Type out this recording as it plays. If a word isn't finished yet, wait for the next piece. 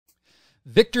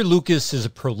Victor Lucas is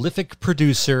a prolific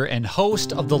producer and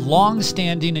host of the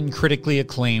long-standing and critically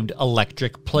acclaimed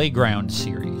Electric Playground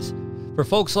series. For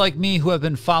folks like me who have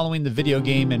been following the video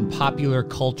game and popular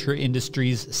culture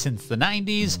industries since the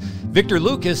 90s, Victor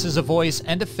Lucas is a voice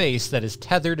and a face that is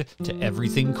tethered to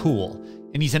everything cool.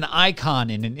 And he's an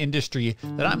icon in an industry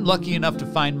that I'm lucky enough to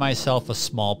find myself a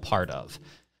small part of.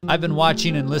 I've been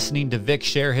watching and listening to Vic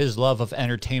share his love of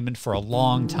entertainment for a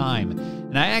long time,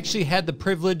 and I actually had the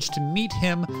privilege to meet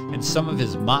him and some of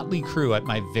his motley crew at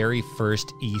my very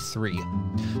first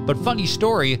E3. But funny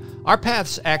story, our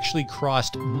paths actually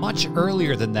crossed much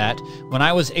earlier than that when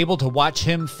I was able to watch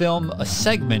him film a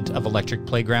segment of Electric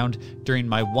Playground during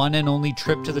my one and only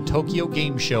trip to the Tokyo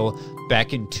Game Show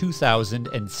back in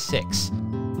 2006.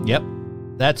 Yep,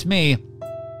 that's me.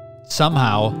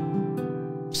 Somehow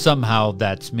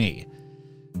that's me.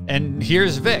 And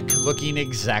here's Vic, looking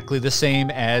exactly the same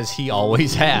as he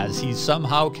always has. He's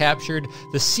somehow captured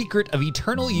the secret of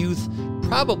eternal youth,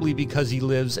 probably because he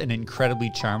lives an incredibly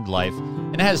charmed life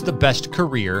and has the best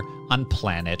career on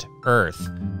planet Earth.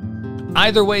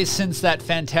 Either way, since that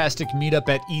fantastic meetup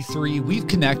at E3, we've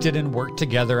connected and worked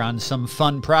together on some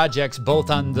fun projects, both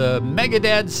on the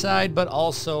Megadad side, but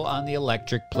also on the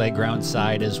Electric Playground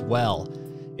side as well.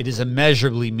 It is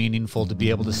immeasurably meaningful to be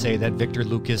able to say that Victor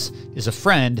Lucas is a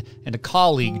friend and a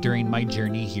colleague during my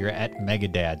journey here at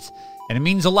Megadads. And it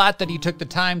means a lot that he took the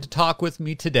time to talk with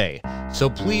me today.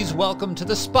 So please welcome to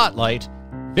the spotlight,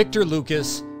 Victor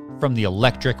Lucas from the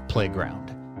Electric Playground.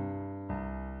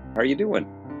 How are you doing?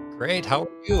 Great, how are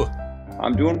you?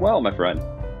 I'm doing well, my friend.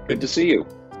 Good to see you.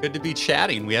 Good to be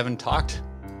chatting. We haven't talked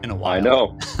in a while.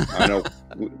 I know.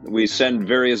 We send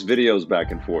various videos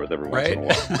back and forth every once in a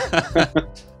while.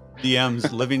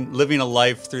 DMs, living a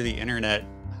life through the internet.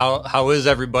 How is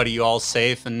everybody? You all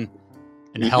safe and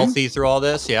healthy through all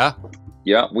this? Yeah.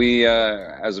 Yeah, we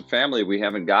as a family we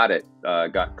haven't got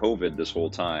COVID this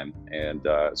whole time, and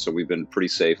so we've been pretty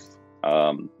safe.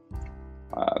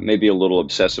 Maybe a little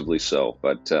obsessively so,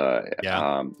 but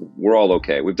we're all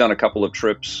okay. We've done a couple of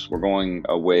trips. We're going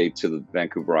away to the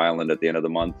Vancouver Island at the end of the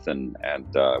month, and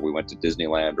we went to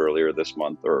Disneyland earlier this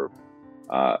month or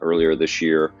earlier this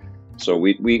year. So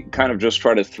we kind of just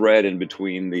try to thread in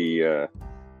between the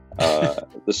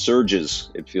surges.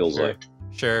 It feels like.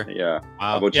 Sure. Yeah. Wow.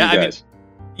 How about you guys?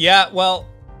 Well,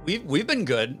 we've been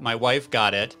good. My wife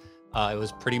got it. It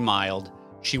was pretty mild.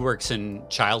 She works in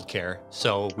childcare,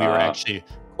 so we were actually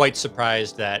quite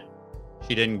surprised that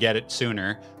she didn't get it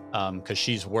sooner, because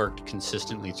she's worked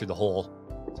consistently through the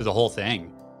whole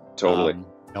thing. Totally.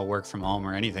 No work from home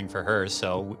or anything for her.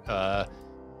 So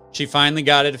she finally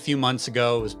got it a few months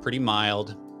ago. It was pretty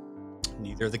mild.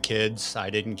 Neither of the kids. I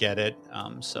didn't get it.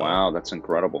 So wow, that's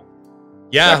incredible.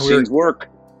 Yeah, vaccines work.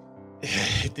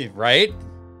 Right?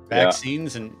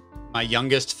 Vaccines, and my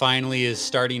youngest finally is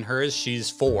starting hers. She's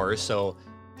 4, so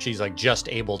she's like just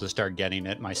able to start getting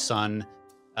it. My son,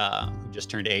 who just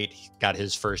turned 8, he got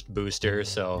his first booster.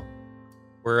 So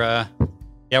we're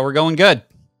going good.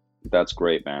 That's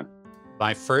great, man.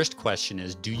 My first question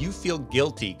is, do you feel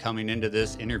guilty coming into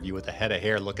this interview with a head of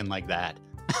hair looking like that?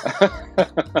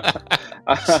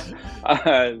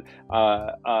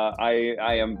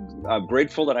 I am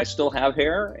grateful that I still have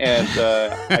hair, and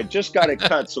I just got it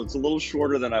cut, so it's a little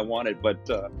shorter than I wanted. But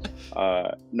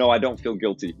no, I don't feel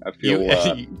guilty. I feel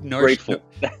grateful.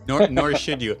 Nor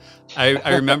should you.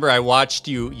 I remember I watched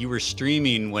you. You were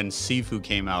streaming when Sifu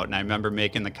came out, and I remember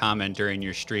making the comment during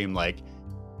your stream like,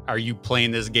 are you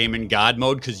playing this game in God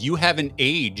mode? Because you haven't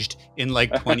aged in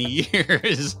like 20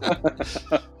 years.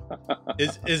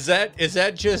 Is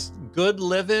that just good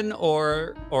living,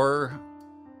 or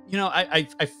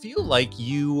I feel like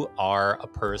you are a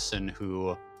person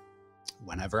who,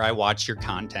 whenever I watch your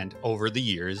content over the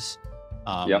years,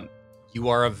 you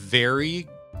are a very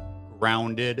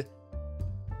grounded,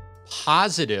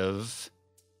 positive,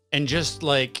 and just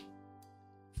like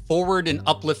forward and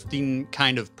uplifting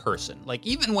kind of person. Like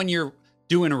even when you're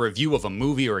doing a review of a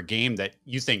movie or a game that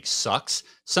you think sucks,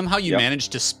 somehow you manage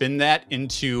to spin that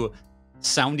into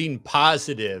sounding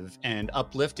positive and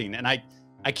uplifting. And I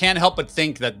can't help but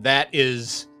think that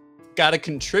is got to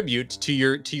contribute to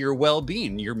your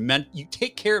well-being. You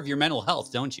take care of your mental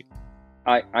health, don't you?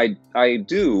 I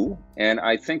do, and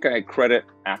I think I credit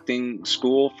acting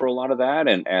school for a lot of that,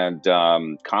 and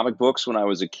comic books when I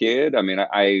was a kid. I mean,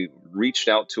 I reached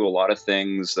out to a lot of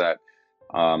things that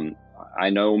I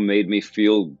know made me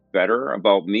feel better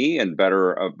about me and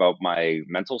better about my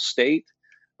mental state.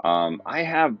 I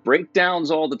have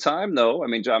breakdowns all the time, though. I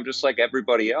mean, I'm just like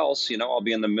everybody else. I'll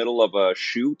be in the middle of a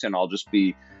shoot and I'll just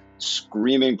be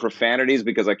screaming profanities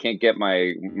because I can't get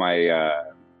my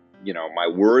my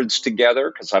words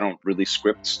together, because I don't really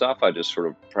script stuff. I just sort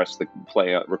of press the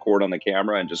record on the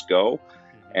camera and just go.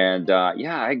 And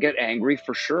yeah, I get angry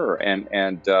for sure.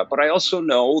 But I also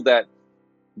know that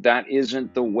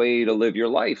isn't the way to live your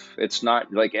life. It's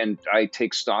not like, and I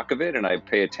take stock of it and I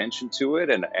pay attention to it,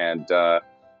 and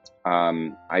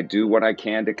I do what I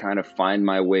can to kind of find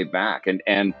my way back.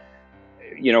 And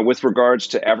with regards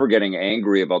to ever getting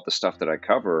angry about the stuff that I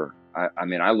cover, I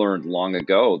mean, I learned long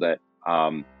ago that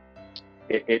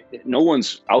no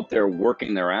one's out there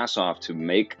working their ass off to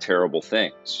make terrible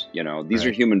things. These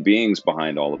are human beings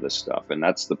behind all of this stuff, and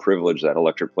that's the privilege that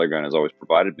Electric Playground has always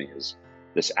provided me, is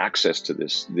this access to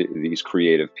these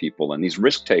creative people and these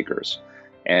risk takers.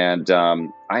 And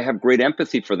I have great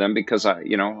empathy for them, because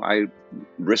I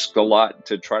risked a lot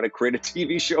to try to create a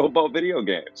TV show about video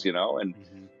games, and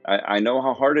I know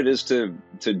how hard it is to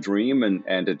dream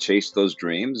and to chase those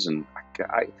dreams. And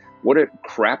what a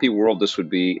crappy world this would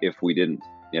be if we didn't,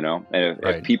 and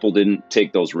if people didn't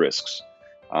take those risks.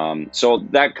 So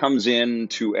that comes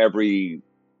into every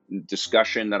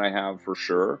discussion that I have, for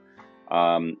sure.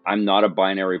 I'm not a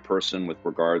binary person with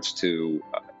regards to,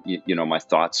 my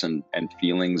thoughts and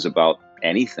feelings about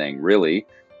anything, really.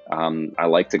 I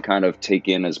like to kind of take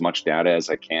in as much data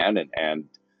as I can and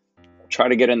try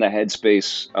to get in the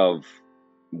headspace of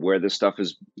where this stuff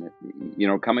is,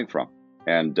 coming from.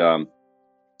 And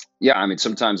yeah, I mean,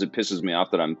 sometimes it pisses me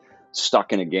off that I'm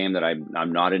stuck in a game that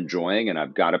I'm not enjoying and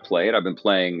I've got to play it. I've been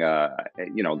playing,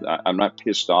 I'm not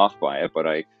pissed off by it, but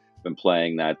I've been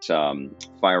playing that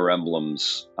Fire Emblem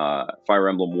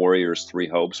Warriors 3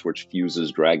 Hopes, which fuses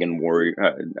the Dragon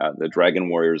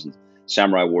Warriors and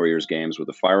Samurai Warriors games with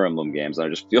the Fire Emblem games. And I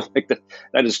just feel like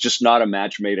that is just not a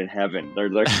match made in heaven. They're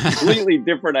completely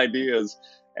different ideas.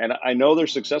 And I know they're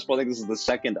successful. I think this is the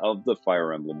second of the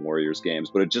Fire Emblem Warriors games,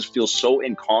 but it just feels so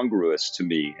incongruous to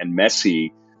me and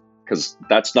messy, because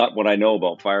that's not what I know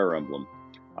about Fire Emblem.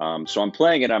 So I'm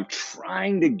playing it. I'm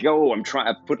trying to go.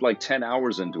 I've put like 10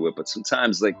 hours into it, but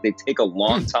sometimes they take a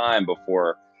long time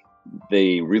before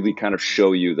they really kind of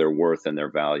show you their worth and their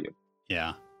value.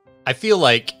 Yeah. I feel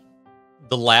like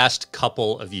the last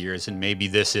couple of years, and maybe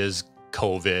this is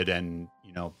COVID and,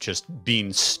 just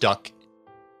being stuck.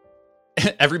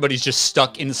 Everybody's just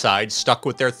stuck inside, stuck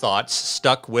with their thoughts,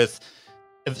 stuck with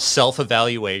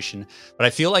self-evaluation. But I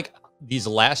feel like these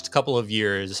last couple of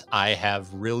years, I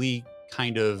have really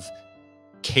kind of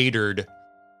catered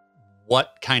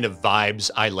what kind of vibes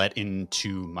I let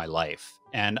into my life.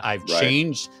 And I've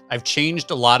changed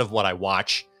a lot of what I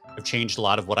watch. I've changed a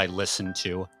lot of what I listen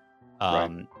to.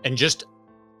 And just,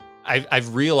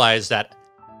 I've realized that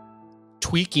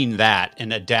tweaking that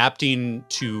and adapting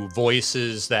to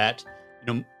voices that,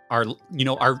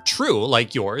 are true,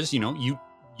 like yours,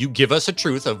 you give us a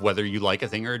truth of whether you like a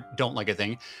thing or don't like a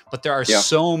thing, but there are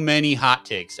so many hot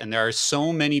takes, and there are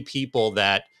so many people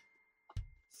that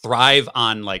thrive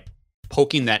on like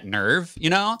poking that nerve,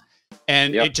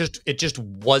 and it just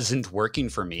wasn't working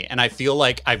for me. And I feel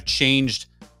like I've changed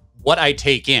what I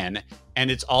take in, and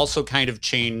it's also kind of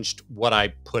changed what I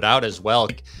put out as well.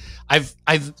 Like,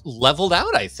 I've leveled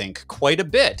out, I think, quite a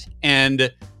bit.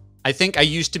 And I think I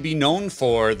used to be known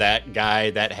for that guy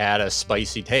that had a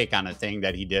spicy take on a thing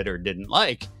that he did or didn't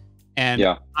like. And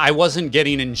I wasn't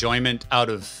getting enjoyment out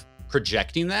of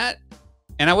projecting that.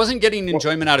 And I wasn't getting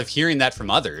enjoyment out of hearing that from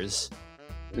others.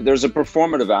 There's a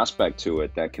performative aspect to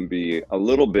it that can be a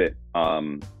little bit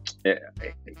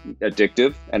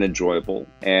addictive and enjoyable.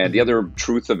 And the other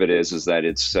truth of it is that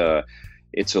it's a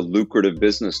lucrative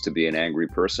business to be an angry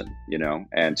person,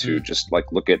 and to just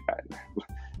like look at...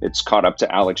 It's caught up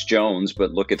to Alex Jones,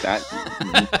 but look at that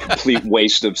complete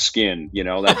waste of skin,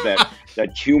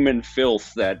 that human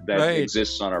filth that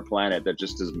exists on our planet, that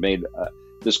just has made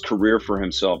this career for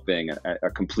himself being a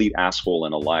complete asshole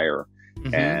and a liar.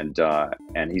 And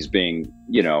he's being,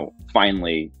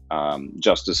 finally,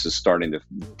 justice is starting to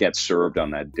get served on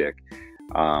that dick.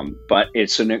 But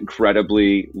it's an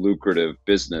incredibly lucrative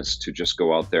business to just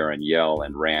go out there and yell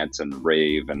and rant and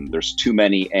rave. And there's too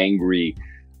many angry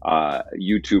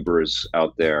YouTubers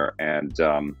out there, and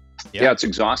it's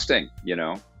exhausting.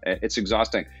 It's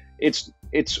exhausting.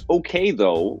 It's okay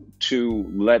though to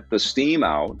let the steam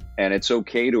out, and it's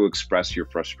okay to express your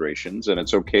frustrations, and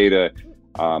it's okay to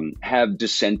have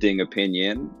dissenting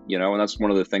opinion, and that's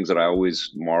one of the things that I always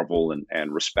marvel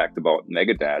and respect about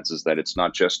Megadads, is that it's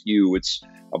not just you, it's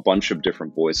a bunch of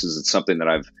different voices. It's something that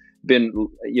I've been,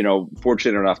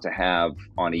 fortunate enough to have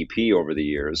on EP over the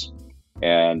years.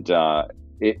 And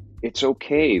it's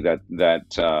okay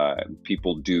that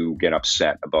people do get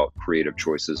upset about creative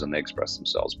choices and they express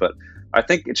themselves, but I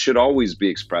think it should always be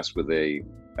expressed with a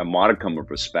a modicum of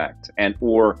respect and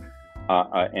or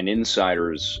an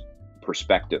insider's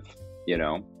perspective,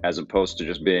 as opposed to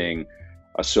just being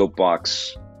a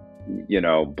soapbox,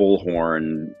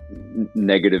 bullhorn,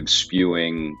 negative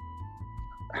spewing,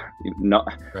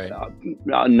 Right.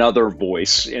 another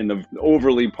voice in the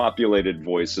overly populated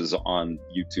voices on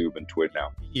YouTube and Twitch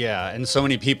now. Yeah, and so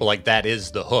many people, like, that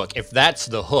is the hook. If that's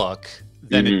the hook,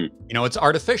 then it's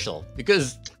artificial,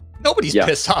 because nobody's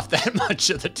pissed off that much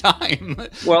of the time.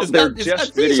 Well, they're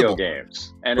just video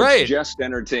games, and Right. it's just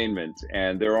entertainment,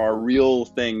 and there are real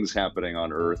things happening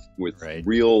on Earth with Right.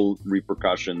 real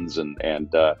repercussions and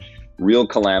real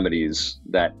calamities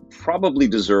that probably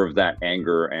deserve that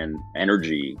anger and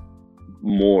energy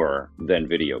more than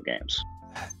video games.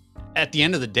 At the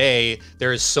end of the day,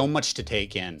 there is so much to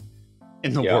take in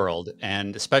the Yeah. world,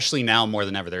 and especially now more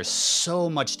than ever, there's so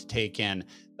much to take in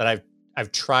that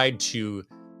I've tried to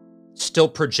still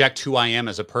project who I am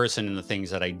as a person in the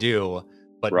things that I do,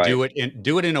 but Right.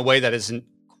 do it in a way that isn't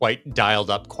quite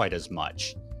dialed up quite as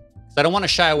much. 'Cause I don't want to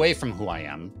shy away from who I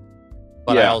am,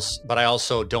 but Yeah. I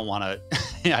also don't want to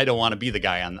I don't want to be the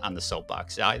guy on the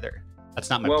soapbox either. That's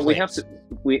not my Well, place.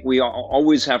 we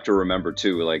always have to remember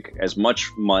too, like, as much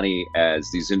money as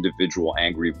these individual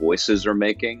angry voices are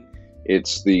making,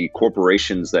 it's the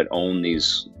corporations that own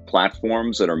these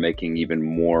platforms that are making even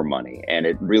more money. And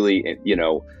it really,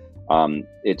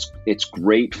 it's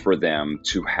great for them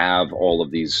to have all of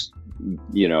these,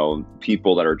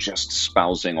 people that are just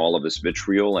espousing all of this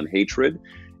vitriol and hatred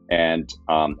and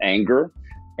anger.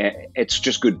 It's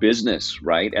just good business,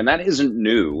 right? And that isn't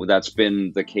new. That's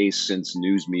been the case since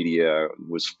news media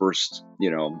was first,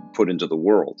 put into the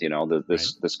world.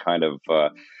 This kind of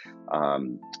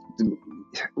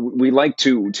we like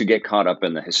to get caught up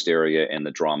in the hysteria and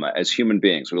the drama as human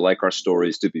beings. We like our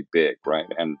stories to be big, right?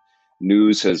 And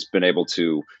news has been able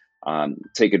to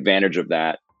take advantage of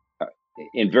that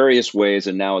in various ways,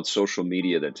 and now it's social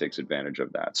media that takes advantage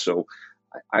of that. So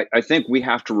I think we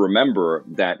have to remember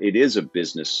that it is a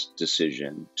business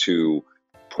decision to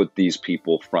put these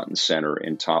people front and center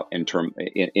in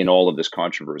all of this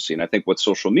controversy. And I think what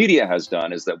social media has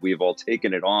done is that we've all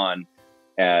taken it on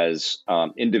as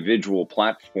individual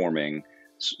platforming,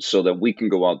 so that we can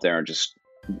go out there and just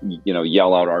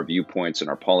yell out our viewpoints and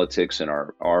our politics and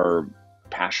our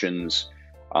passions.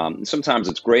 Sometimes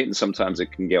it's great, and sometimes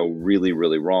it can go really,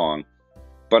 really wrong.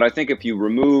 But I think if you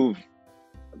remove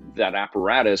that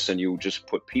apparatus and you just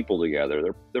put people together,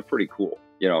 they're pretty cool.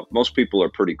 Most people are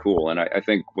pretty cool. And I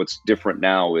think what's different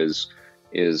now is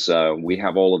we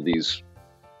have all of these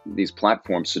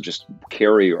platforms to just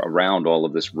carry around all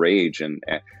of this rage. And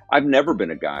I've never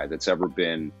been a guy that's ever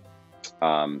been,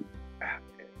 I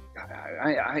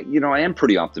am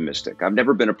pretty optimistic. I've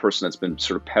never been a person that's been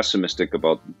sort of pessimistic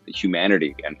about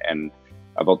humanity and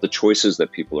about the choices that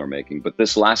people are making. But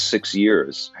this last 6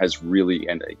 years has really,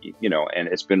 and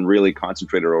it's been really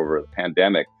concentrated over the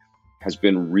pandemic, has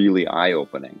been really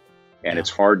eye-opening. And it's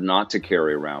hard not to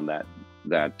carry around that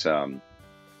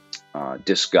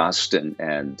disgust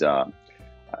and a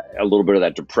little bit of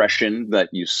that depression that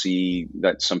you see,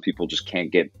 that some people just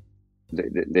can't get.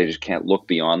 They just can't look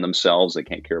beyond themselves. They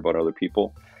can't care about other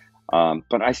people.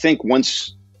 But I think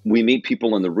once we meet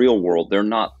people in the real world, they're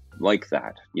not like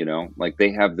that. Like,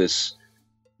 they have this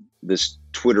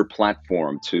Twitter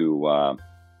platform to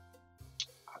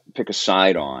pick a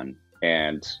side on,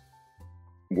 and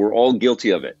we're all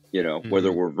guilty of it.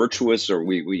 Whether we're virtuous or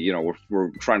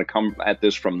we're trying to come at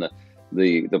this from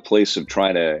the place of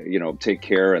trying to take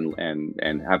care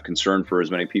and have concern for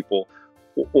as many people,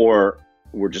 or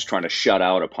we're just trying to shut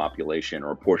out a population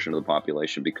or a portion of the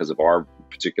population because of our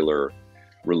particular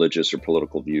religious or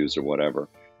political views or whatever.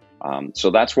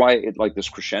 So that's why this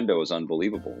crescendo is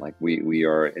unbelievable. Like, we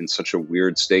are in such a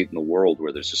weird state in the world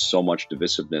where there's just so much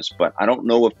divisiveness, but I don't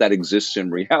know if that exists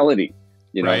in reality.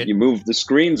 Right. You move the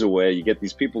screens away, you get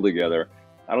these people together.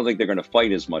 I don't think they're going to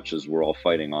fight as much as we're all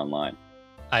fighting online.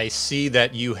 I see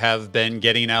that you have been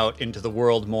getting out into the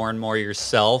world more and more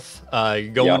yourself. You're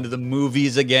going to the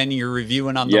movies again. You're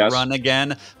reviewing on the run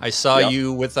again. I saw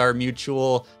you with our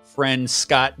mutual friend,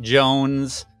 Scott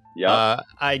Jones. Yeah.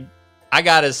 I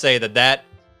gotta say that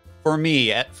for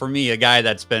me, a guy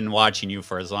that's been watching you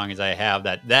for as long as I have,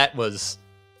 that was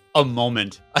a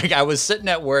moment. Like, I was sitting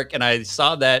at work and I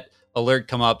saw that alert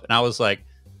come up and I was like,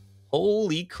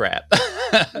 holy crap.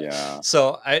 Yeah.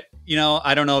 So I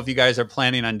don't know if you guys are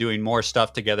planning on doing more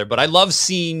stuff together, but I love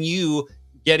seeing you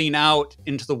getting out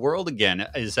into the world again.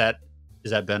 Has that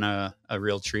been a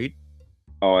real treat?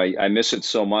 Oh, I miss it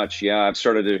so much. Yeah, I've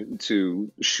started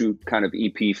to shoot kind of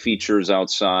EP features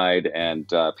outside, and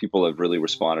people have really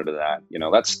responded to that.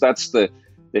 That's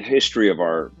the history of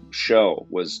our show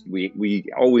was we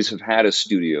always have had a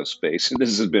studio space, and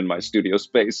this has been my studio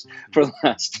space for the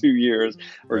last 2 years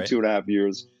or Right. 2.5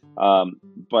 years.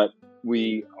 But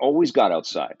we always got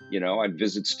outside. I'd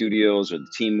visit studios, or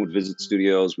the team would visit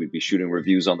studios. We'd be shooting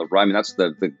reviews on the road. I mean, that's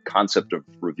the concept of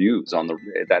reviews on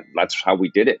that's how we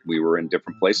did it. We were in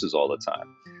different places all the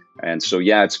time. And so,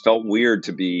 yeah, it's felt weird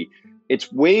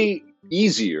it's way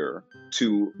easier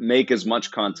to make as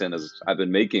much content as I've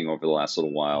been making over the last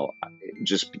little while,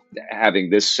 just having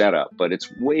this setup. But it's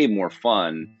way more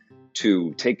fun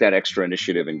to take that extra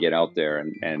initiative and get out there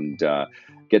and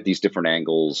get these different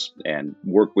angles and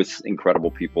work with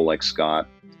incredible people like Scott.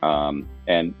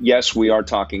 And yes, we are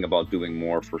talking about doing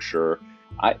more for sure.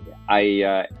 I'm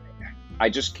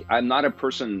not a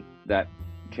person that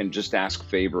can just ask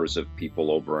favors of people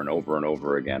over and over and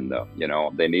over again, though.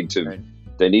 They need to. Right.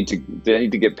 They need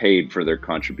to get paid for their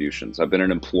contributions. I've been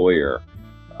an employer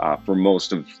for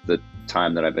most of the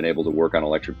time that I've been able to work on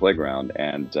Electric Playground,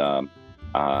 and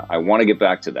I want to get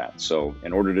back to that. So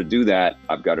in order to do that,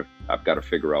 I've got to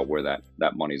figure out where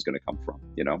that money is going to come from.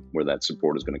 Where that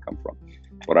support is going to come from.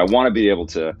 But I want to be able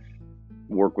to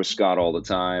work with Scott all the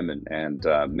time, and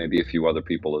maybe a few other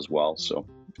people as well. So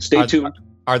stay tuned.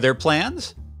 Are there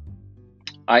plans?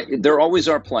 There always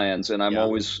are plans, and I'm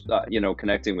always,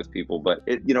 connecting with people. But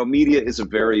media is a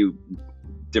very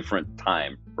different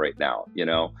time right now.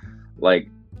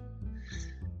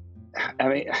 I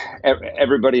mean,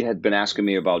 everybody had been asking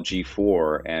me about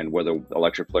G4 and whether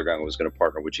Electric Playground was going to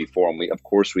partner with G4, and of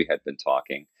course, we had been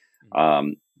talking.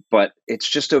 But it's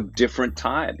just a different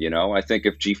time. I think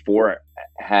if G4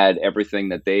 had everything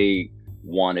that they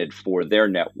wanted for their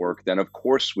network, then of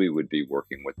course we would be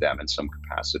working with them in some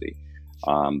capacity.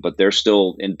 But they're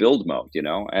still in build mode,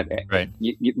 Right.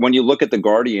 When you look at The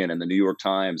Guardian and the New York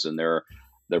Times, and their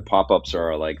pop-ups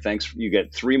are like, thanks, you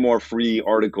get 3 more free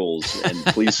articles and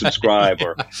please subscribe,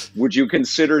 or would you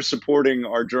consider supporting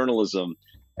our journalism?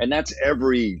 And that's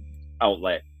every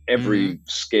outlet, every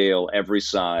scale, every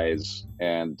size.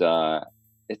 And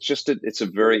it's a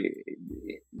very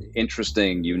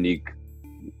interesting, unique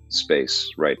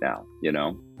space right now,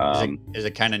 Is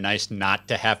it kind of nice not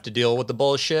to have to deal with the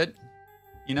bullshit?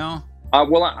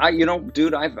 Well,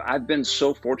 dude, I've been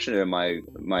so fortunate in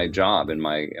my job, in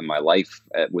my life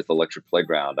with Electric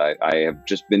Playground. I have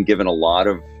just been given a lot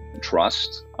of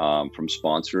trust from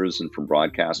sponsors and from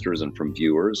broadcasters and from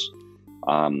viewers.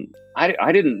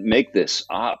 I didn't make this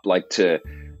up, like to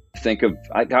think of.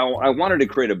 I wanted to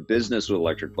create a business with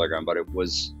Electric Playground, but it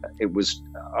was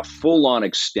a full-on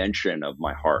extension of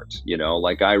my heart.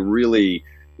 Like I really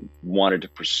wanted to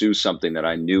pursue something that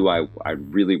I knew I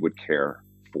really would care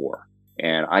for.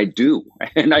 And I do,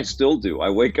 and I still do. I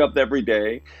wake up every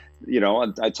day,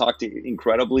 I talk to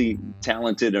incredibly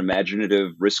talented,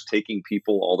 imaginative, risk-taking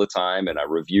people all the time, and I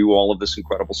review all of this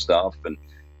incredible stuff, and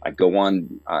I go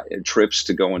on trips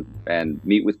to go and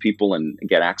meet with people and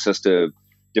get access to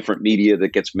different media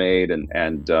that gets made,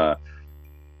 and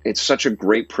it's such a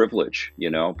great privilege,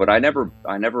 but I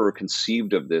never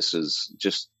conceived of this as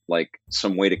just like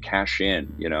some way to cash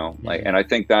in, and I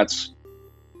think that's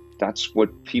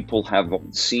what people have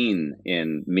seen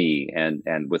in me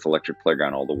and with Electric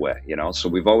Playground all the way, So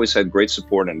we've always had great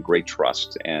support and great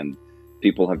trust, and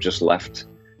people have just left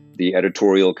the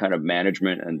editorial kind of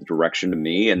management and direction to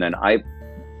me. And then I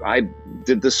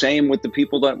did the same with the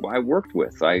people that I worked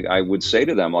with. I would say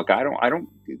to them, like,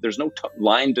 there's no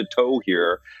line to toe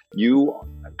here. You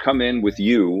come in with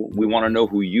you. We want to know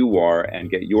who you are and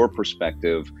get your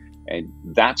perspective. And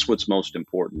that's what's most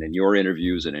important in your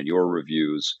interviews and in your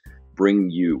reviews. Bring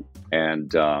you,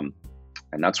 and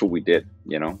that's what we did,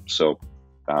 So,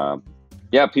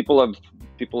 people have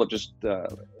just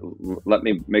let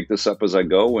me make this up as I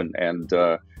go, and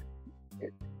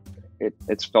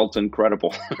it's felt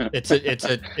incredible. It's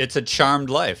a charmed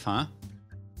life, huh?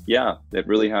 Yeah, it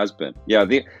really has been. Yeah,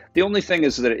 the only thing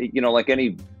is that like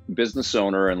any business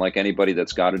owner and like anybody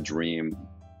that's got a dream.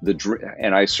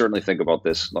 And I certainly think about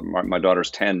this. My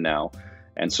daughter's 10 now,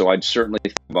 and so I'd certainly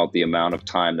think about the amount of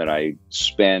time that I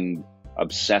spend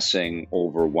obsessing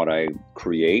over what I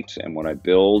create and what I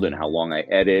build and how long I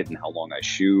edit and how long I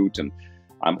shoot. And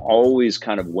I'm always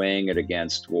kind of weighing it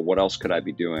against, well, what else could I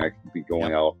be doing? I could be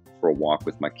going out for a walk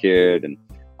with my kid, and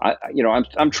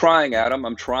I'm trying, Adam.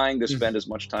 I'm trying to spend as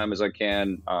much time as I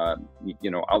can,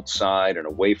 outside and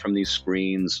away from these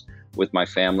screens with my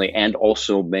family, and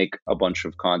also make a bunch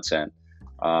of content.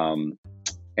 I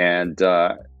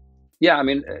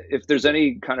mean, if there's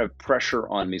any kind of pressure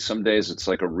on me, some days it's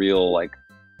like a real, like,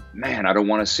 man, I don't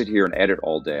want to sit here and edit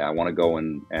all day. I want to go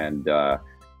and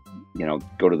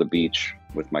go to the beach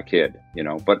with my kid,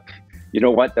 but you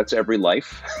know what? That's every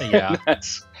life. Yeah.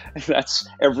 That's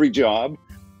every job.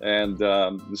 And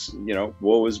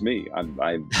woe is me.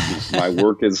 My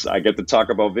work is I get to talk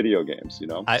about video games.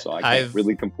 So I can't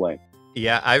really complain.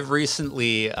 Yeah, I've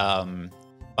recently, about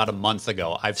a month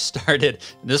ago, I've started.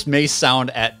 This may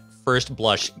sound at first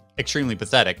blush extremely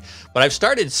pathetic, but I've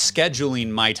started scheduling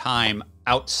my time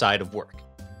outside of work.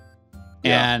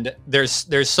 Yeah. And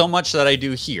there's so much that I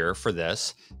do here for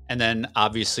this. And then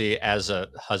obviously as a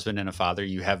husband and a father,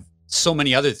 you have so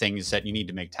many other things that you need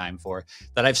to make time for,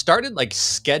 that I've started like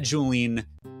scheduling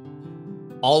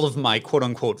all of my quote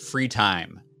unquote free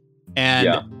time.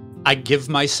 And I give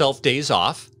myself days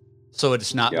off. So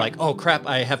it's not like, oh crap,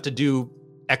 I have to do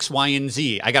X, Y, and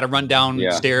Z. I got to run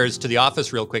downstairs to the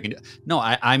office real quick. No,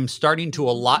 I'm starting to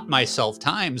allot myself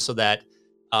time so that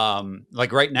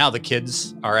like right now, the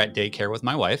kids are at daycare with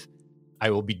my wife. I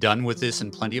will be done with this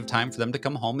in plenty of time for them to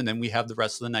come home, and then we have the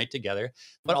rest of the night together.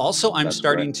 But also, I'm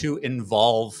starting to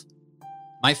involve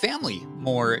my family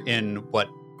more in what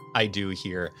I do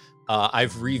here.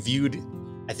 I've reviewed,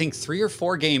 I think, 3 or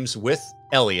 4 games with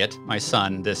Elliot, my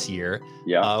son, this year.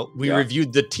 We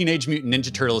reviewed the Teenage Mutant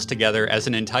Ninja Turtles together as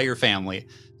an entire family.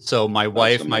 So my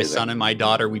wife, my son, and my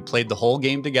daughter, we played the whole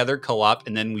game together, co-op,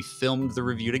 and then we filmed the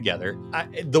review together.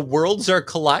 The worlds are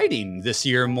colliding this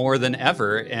year more than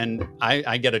ever, and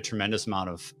I get a tremendous amount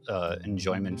of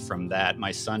enjoyment from that.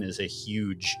 My son is a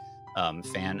huge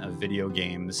fan of video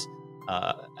games.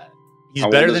 He's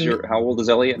better than me. How old is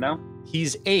Elliot now?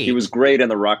 He's 8. He was great in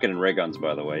the Rocket and Ray Guns,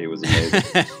 by the way. He was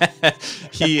amazing.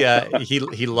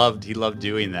 he loved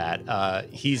doing that.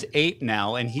 He's 8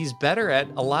 now, and he's better at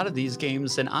a lot of these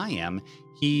games than I am.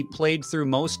 He played through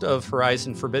most of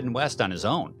Horizon Forbidden West on his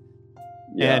own,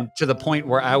 and to the point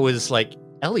where I was like,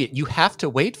 Elliot, you have to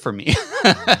wait for me.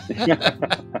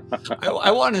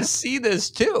 I want to see this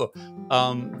too.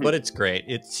 But it's great.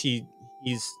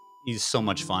 He's so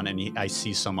much fun, and I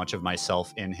see so much of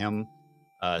myself in him.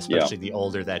 Especially the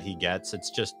older that he gets,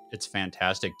 it's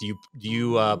fantastic. Do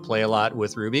you play a lot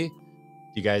with Ruby? Do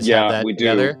you guys have that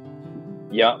together?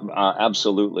 Yeah,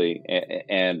 absolutely.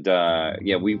 And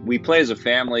we play as a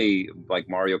family, like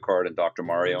Mario Kart and Dr.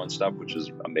 Mario and stuff, which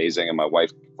is amazing. And my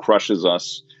wife crushes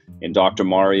us in Dr.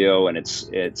 Mario, and it's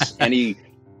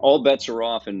all bets are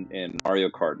off in Mario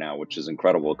Kart now, which is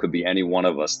incredible. It could be any one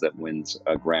of us that wins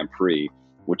a Grand Prix,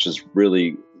 which is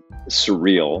really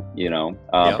surreal,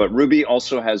 but Ruby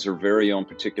also has her very own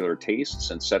particular tastes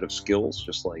and set of skills,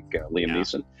 just like Liam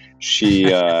Neeson.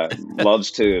 She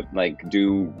loves to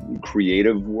do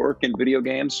creative work in video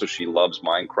games, so she loves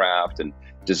Minecraft and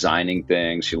designing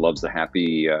things. She loves the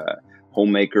Happy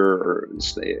Homemaker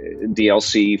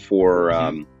DLC for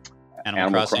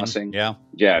Animal Crossing.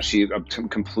 She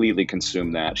completely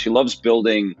consumed that. She loves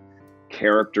building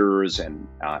characters and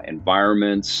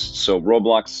environments. So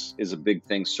Roblox is a big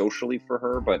thing socially for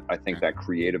her, but I think that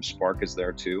creative spark is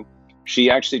there too. She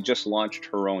actually just launched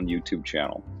her own YouTube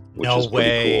channel, which is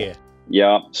pretty cool.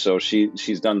 Yeah, so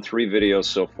she's done 3 videos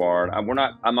so far.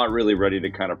 I'm not really ready to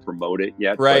kind of promote it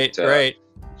yet. Right.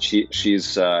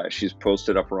 She's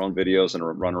posted up her own videos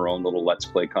and run her own little Let's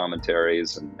Play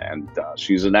commentaries, and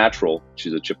she's a natural.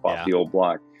 She's a chip off the old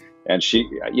block. And she,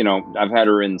 I've had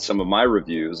her in some of my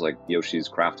reviews, like Yoshi's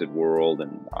Crafted World,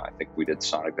 and I think we did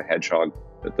Sonic the Hedgehog,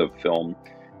 the film,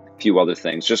 a few other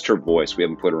things. Just her voice. We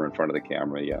haven't put her in front of the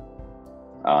camera yet.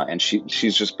 And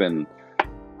she's just been,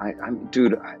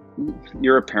 dude,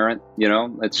 you're a parent,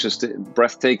 it's just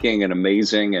breathtaking and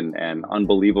amazing and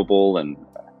unbelievable. And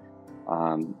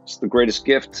it's the greatest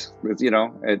gift.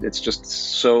 It's just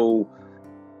so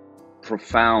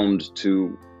profound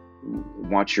to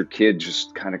watch your kid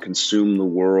just kind of consume the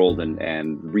world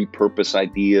and repurpose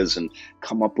ideas and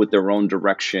come up with their own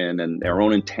direction and their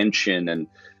own intention. And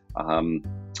I'm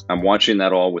watching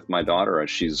that all with my daughter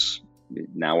as she's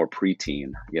now a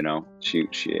preteen. She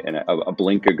and a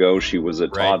blink ago she was a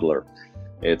toddler.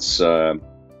 It's it's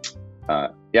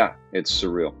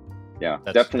surreal.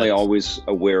 Definitely always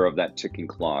aware of that ticking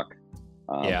clock.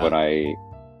 But I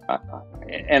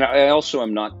also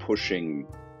am not pushing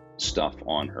stuff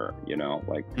on her,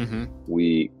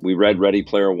 we read Ready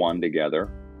Player One together,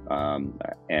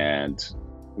 and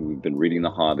we've been reading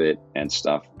The Hobbit and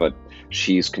stuff, but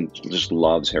she just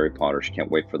loves Harry Potter. She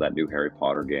can't wait for that new Harry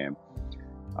Potter game.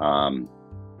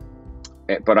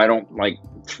 But I don't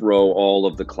throw all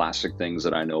of the classic things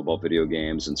that I know about video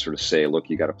games and sort of say, look,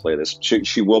 you got to play this.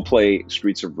 She will play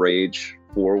Streets of Rage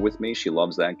 4 with me. She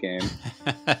loves that game.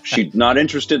 She's not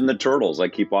interested in the Turtles. I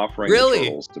keep offering the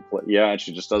Turtles to play. Yeah,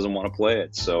 she just doesn't want to play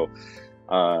it. So,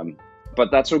 but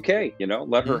that's okay.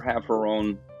 Let her have her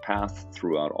own path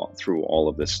through all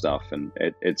of this stuff. And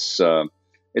it's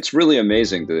it's really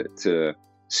amazing to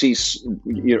see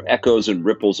echoes and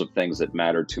ripples of things that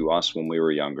mattered to us when we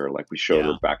were younger. Like we showed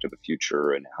her Back to the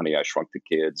Future and Honey, I Shrunk the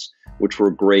Kids, which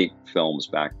were great films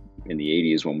back in the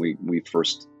 80s when we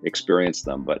first experienced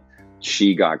them. But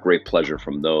she got great pleasure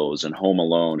from those, and Home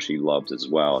Alone she loved as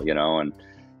well, you know,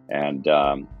 and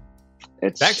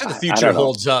it's Back to the Future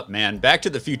holds up, man. Back to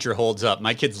the Future holds up.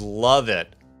 My kids love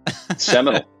it.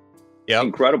 Seminal. Yeah.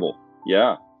 Incredible.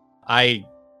 Yeah. I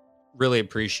really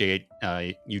appreciate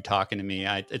you talking to me.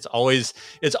 It's always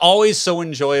so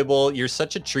enjoyable. You're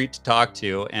such a treat to talk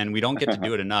to, and we don't get to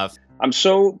do it enough. I'm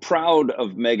so proud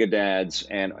of Mega Dads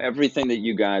and everything that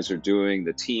you guys are doing.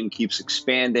 The team keeps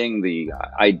expanding. The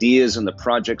ideas and the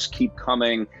projects keep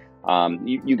coming.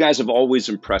 You guys have always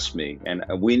impressed me, and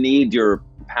we need your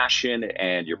passion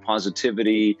and your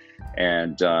positivity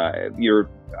and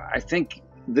I think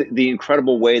the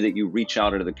incredible way that you reach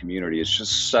out into the community is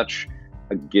just such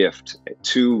a gift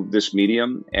to this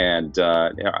medium. And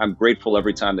I'm grateful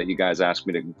every time that you guys ask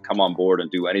me to come on board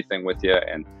and do anything with you.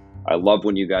 And I love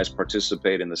when you guys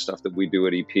participate in the stuff that we do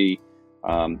at EP.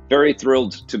 Very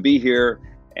thrilled to be here.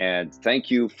 And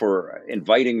thank you for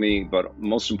inviting me. But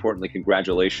most importantly,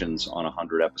 congratulations on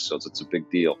 100 episodes. It's a big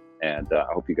deal. And I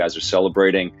hope you guys are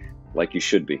celebrating like you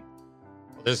should be.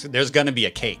 There's going to be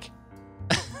a cake.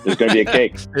 There's going to be a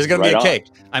cake. There's going to be a cake.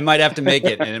 I might have to make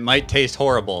it, and it might taste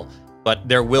horrible, but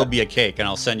there will be a cake, and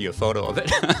I'll send you a photo of it.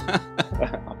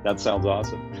 That sounds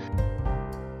awesome.